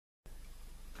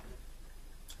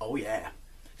Oh yeah,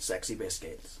 sexy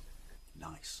biscuits.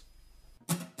 Nice.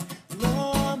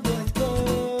 Long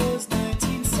goes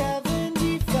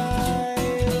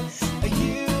 1975. A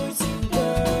using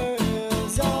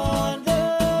girls on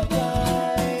the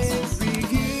rise.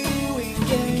 Reviewing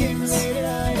games late at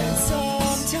night and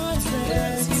sometimes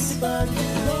friends used to bug.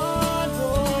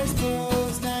 Long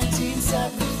goes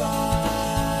 1975.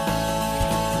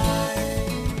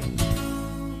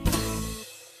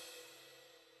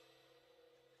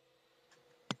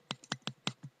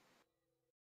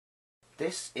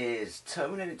 This is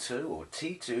Terminator 2, or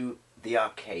T2, the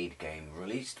arcade game,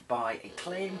 released by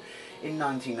Acade in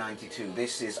 1992.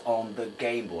 This is on the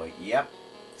Game Boy. Yep,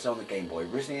 it's on the Game Boy.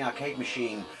 Originally an arcade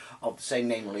machine of the same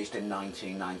name, released in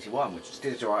 1991, which is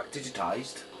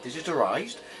digitized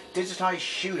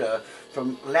shooter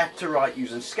from left to right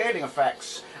using scaling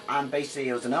effects, and basically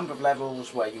it was a number of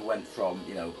levels where you went from,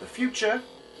 you know, the future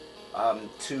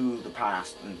to the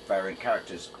past, and variant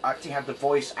characters. I actually had the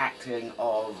voice acting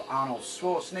of Arnold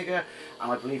Schwarzenegger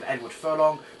and I believe Edward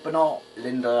Furlong, but not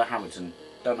Linda Hamilton.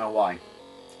 Don't know why.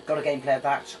 Got a gameplay of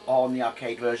that on the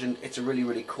arcade version. It's a really,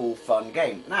 really cool, fun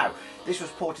game. Now, this was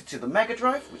ported to the Mega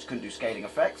Drive, which couldn't do scaling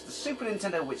effects, the Super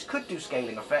Nintendo, which could do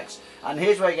scaling effects, and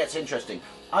here's where it gets interesting.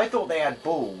 I thought they had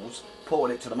balls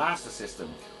porting it to the Master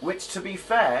System, which, to be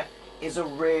fair, is a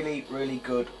really, really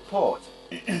good port.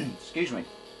 Excuse me.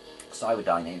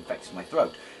 Cyanide infected my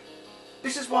throat.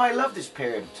 This is why I love this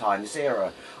period of time, this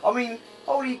era. I mean,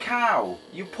 holy cow,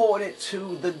 you ported it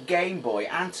to the Game Boy,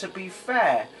 and to be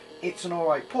fair, it's an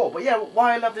alright port. But yeah,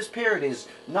 why I love this period is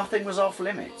nothing was off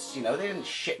limits. You know, they didn't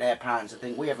shit their pants and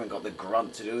think, we haven't got the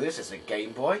grunt to do this, it's a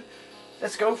Game Boy.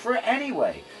 Let's go for it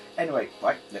anyway. Anyway,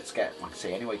 right, let's get, I can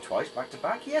say anyway twice, back to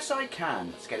back. Yes, I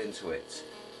can. Let's get into it.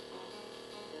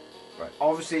 Right.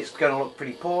 Obviously, it's going to look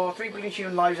pretty poor. 3 billion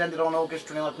human lives ended on August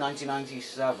 29th,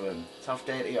 1997. Tough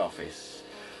day at the office.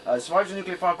 Survivors of a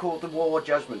nuclear fire called the War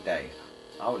Judgment Day.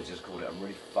 I would have just called it a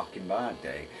really fucking bad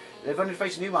day. They've only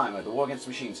faced a new nightmare, the war against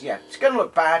the machines. Yeah, it's going to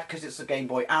look bad because it's the Game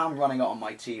Boy and I'm running it on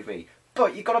my TV.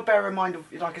 But you've got to bear in mind,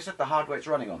 of, like I said, the hardware it's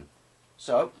running on.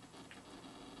 So,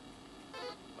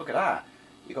 look at that.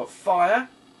 You've got fire,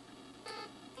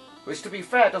 which, to be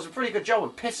fair, does a pretty good job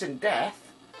of pissing death.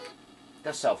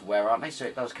 They're self-aware, aren't they? So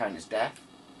it does count as death.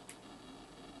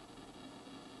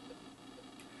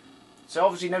 So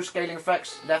obviously no scaling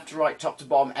effects, left to right, top to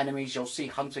bottom enemies. You'll see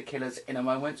hunter killers in a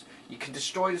moment. You can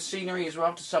destroy the scenery as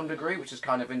well to some degree, which is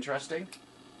kind of interesting.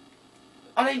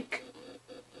 I think,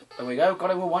 there we go,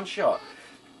 got him with one shot.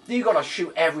 You got to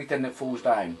shoot everything that falls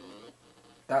down.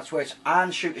 That's where it's,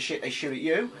 and shoot the shit they shoot at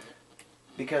you.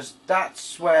 Because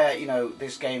that's where, you know,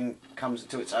 this game comes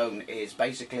to its own, is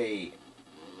basically,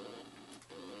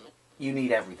 you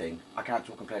need everything. I can't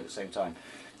talk and play at the same time.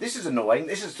 This is annoying.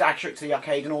 This is accurate to the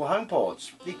arcade and all the home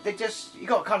ports. They just, you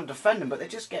got to kind of defend them, but they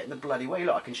just get in the bloody way.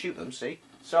 Look, I can shoot them, see?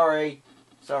 Sorry.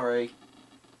 Sorry.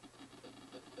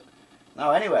 Now,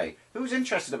 anyway, who's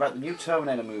interested about the new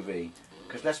Terminator movie?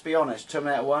 Because let's be honest,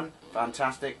 Terminator 1,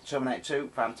 fantastic. Terminator 2,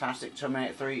 fantastic.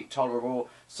 Terminator 3, tolerable.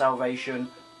 Salvation,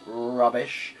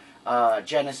 rubbish.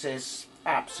 Genesis,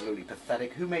 absolutely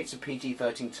pathetic. Who makes a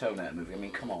PG-13 Terminator movie? I mean,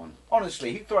 come on.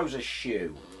 Honestly, who throws a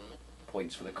shoe?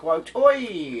 Points for the quote.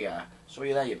 Oi! Saw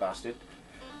you there, you bastard.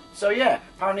 So yeah,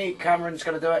 apparently Cameron's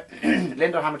going to do it.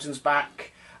 Linda Hamilton's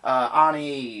back.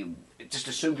 Arnie just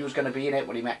assumed he was going to be in it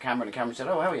when he met Cameron, and Cameron said,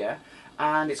 oh, hell yeah.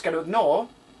 And it's going to ignore,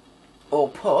 or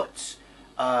put,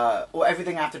 or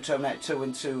everything after Terminator 2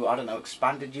 into, I don't know,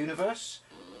 expanded universe.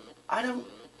 I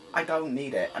don't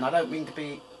need it. And I don't mean to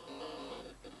be...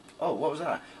 Oh, what was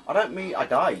that? I don't mean... I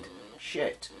died.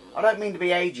 Shit. I don't mean to be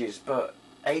ageist, but...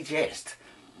 Ageist.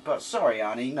 But sorry,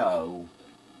 Arnie, no.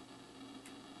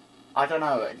 I don't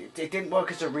know. It didn't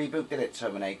work as a reboot, did it,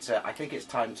 Terminator? I think it's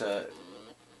time to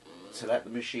let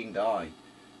the machine die.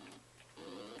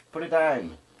 Put it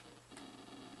down.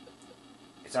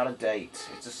 It's out of date.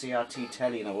 It's a CRT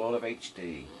telly in a world of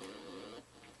HD.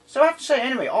 So I have to say,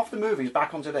 anyway, off the movies,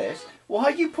 back onto this. Why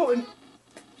are you putting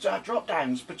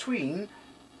drop-downs between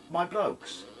my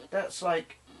blokes? That's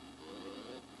like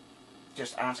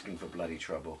just asking for bloody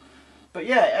trouble. But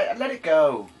yeah, let it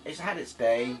go. It's had its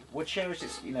day. We'll cherish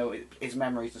its, you know, its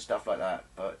memories and stuff like that.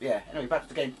 But yeah, anyway, back to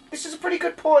the game. This is a pretty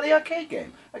good port of the arcade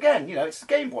game. Again, you know, it's the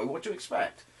Game Boy. What do you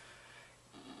expect?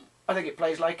 I think it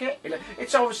plays like it.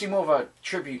 It's obviously more of a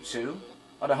tribute to,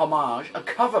 or a homage, a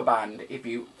cover band, if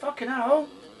you... Fucking hell.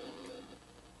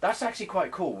 That's actually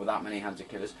quite cool with that many hunter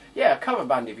killers. Yeah, a cover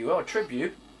band, if you will, a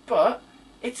tribute. But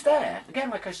it's there. Again,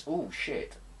 like I said... Oh,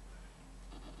 shit.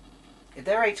 If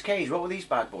they're HKs, what were these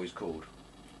bad boys called?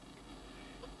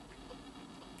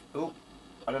 Oh,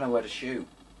 I don't know where to shoot.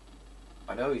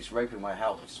 I know he's raping my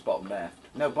health, which is bottom left.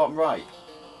 No, bottom right.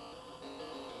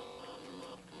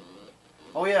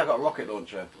 Oh yeah, I got a rocket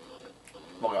launcher.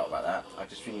 Forgot about that. I've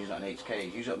just been using it on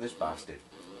Acade. Use it on this bastard.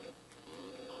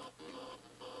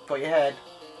 Got your head.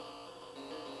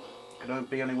 Can only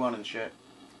be only one and shit.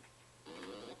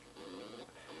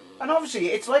 And obviously,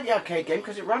 it's like the arcade game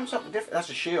because it ramps up the that's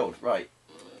a shield, right.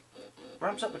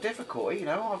 Ramps up the difficulty, you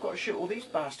know. I've got to shoot all these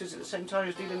bastards at the same time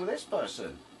as dealing with this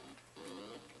person.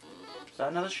 Is that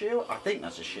another shield? I think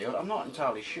that's a shield. I'm not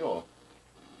entirely sure.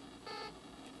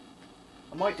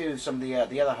 I might do some of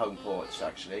the other home ports,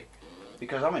 actually.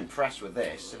 Because I'm impressed with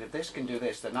this. And if this can do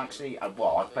this, then actually...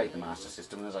 well, I've played the Master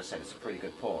System, and as I said, it's a pretty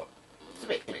good port. It's a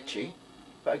bit glitchy.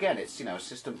 But again, it's, you know, a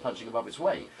system punching above its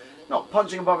weight. Not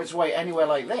punching above its weight anywhere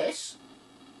like this.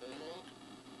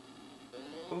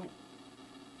 Ooh.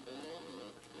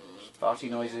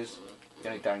 Farty noises. The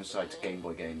only downside to Game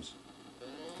Boy games.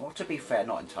 Well, to be fair,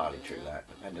 not entirely true that.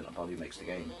 Dependent upon who makes the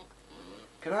game.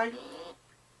 Can I?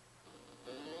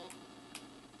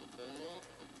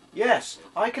 Yes,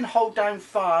 I can hold down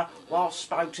fire while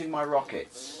spouting my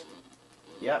rockets.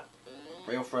 Yep,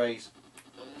 real phrase.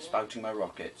 Spouting my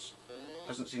rockets.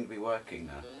 Doesn't seem to be working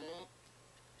now.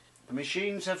 The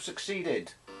machines have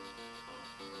succeeded.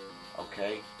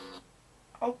 Okay.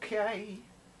 Okay.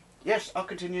 Yes, I'll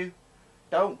continue.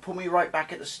 Don't put me right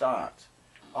back at the start.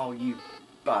 Oh, you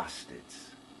bastards.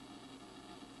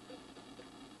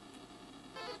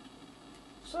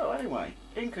 So anyway,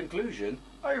 in conclusion,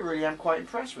 I really am quite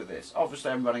impressed with this.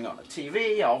 Obviously I'm running on a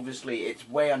TV, obviously it's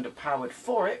way underpowered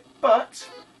for it, but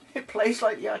it plays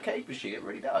like the arcade machine, it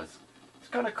really does. It's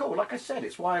kind of cool, like I said,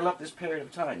 it's why I love this period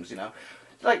of times, you know.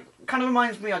 Like, kind of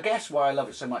reminds me, I guess, why I love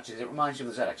it so much is it reminds me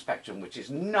of the ZX Spectrum, which is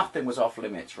nothing was off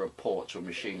limits for a port to a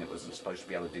machine that wasn't supposed to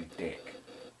be able to do dick.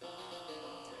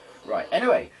 Right,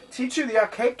 anyway, T2 the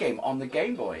arcade game on the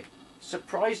Game Boy.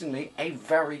 Surprisingly, a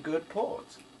very good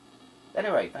port.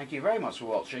 Anyway, thank you very much for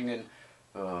watching, and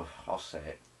I'll say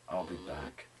it, I'll be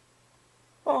back.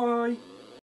 Bye!